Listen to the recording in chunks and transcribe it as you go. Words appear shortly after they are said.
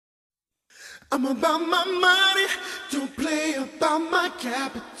I'm about my money, don't play about my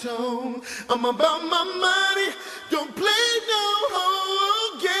capital. I'm about my money, don't play no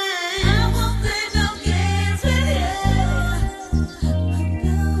whole game. I won't play no games with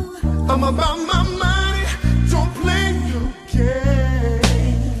you. I'm about my money, don't play no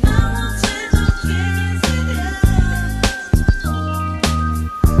game. I won't play no games with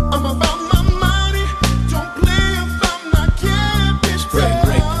you. I'm about my money, don't play about my capital.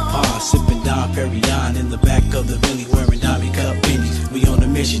 Break, sipping Dom Perignon in the back of the Billy wearing Diamond Cup beanies. We on a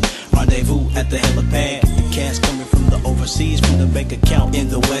mission, rendezvous at the helipad. The cash coming from the overseas, from the bank account in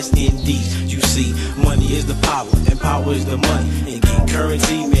the West Indies. You see, money is the power, and power is the money. And getting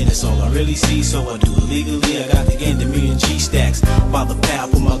currency, man, that's all I really see. So I do it legally, I got to gain the million G stacks. By the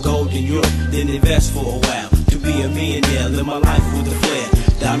pound, put my gold in Europe, then invest for a while. To be a millionaire, live my life with a flair.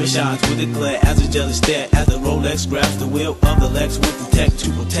 Diamond shines with a glare as a jealous stare. As the Rolex grabs the wheel of the Lex with the tech to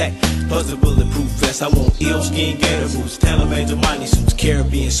protect. Plus the bulletproof vest. I want eel skin gator boots, tailor-made to money suits,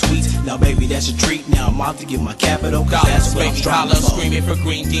 Caribbean sweets. Now baby, that's a treat. Now I'm out to get my capital, cause that's what I'm striving for. Screaming for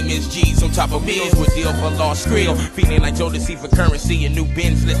green demons, G's on top of meals with deal for lost skrill. Feeling like Jodeci for currency and new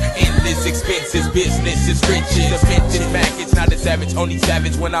Benz list. Endless expenses, business is riches. A vintage Mac, it's not a savage, only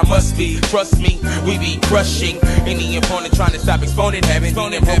savage when I must be. Trust me, we be crushing any opponent trying to stop exponent. Having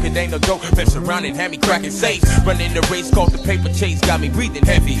them broken, ain't no joke. Mess around and have me cracking safes. Running the race called the paper chase, got me breathing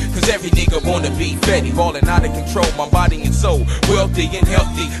heavy. Cause every nigga wanna be fed, falling out of control. My body and soul, wealthy and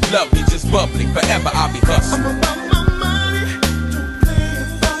healthy, lovely, just bubbly. Forever I'll be hustling. I'm about my money, don't play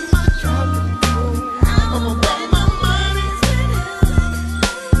about my capital. I'm about my money,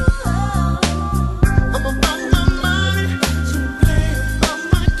 I'm about my money, don't play about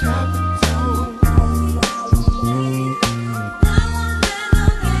my capital.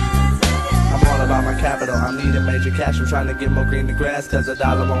 I'm all about my capital, I'm needing major cash. I'm trying to get more green to grass, cause a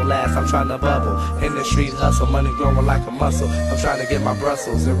dollar won't last. I'm trying to bubble, in the street hustle, money growing like a muscle. I'm trying to get my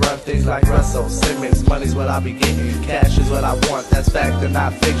Brussels and run things like Russell Simmons. Money's what I be getting, cash is what I want, that's fact and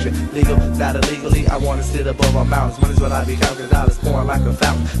not fiction. Legal, not illegally, I want to sit above my mountains. Money's what I be counting, dollars pouring like a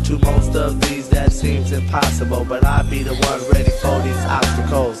fountain. To most of these that seems impossible, but I be the one ready for these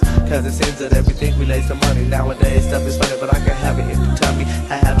obstacles. Cause it seems that everything relates to money. Nowadays stuff is funny, but I can have it if you tell me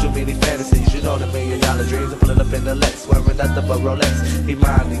I have too many fantasies. You know the $1 million dreams, I'm pulling up in the Lex, wearing nothing but Rolex.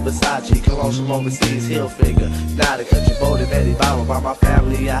 Imani, Versace, cologne from overseas, heel figure. Not a country voted Eddie Bauer, buy my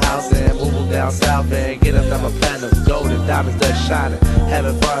family a house and move them down south and get them number platinum, golden diamonds that's shining.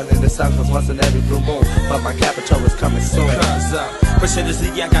 Having fun in the sun cause once in every blue moon, but my capital is coming soon. Cause percentage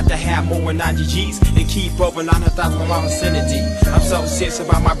I got to have more than 90 G's and keep over 900,000 from my vicinity. I'm so serious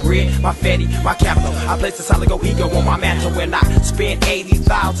about my bread, my fatty, my capital. I place a solid ego on my mantle when I spend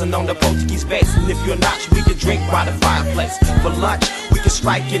 80,000 on the Portuguese base. And if you're not, we can drink by the fireplace. For lunch, we can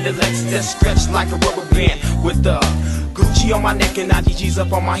strike in the legs that stretch like a rubber band. With the Gucci on my neck and 90 G's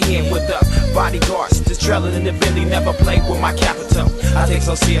up on my head. With the bodyguards just trailing in the Bentley. Never play with my capital, I take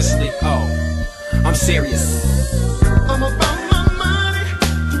so seriously. Oh, I'm serious.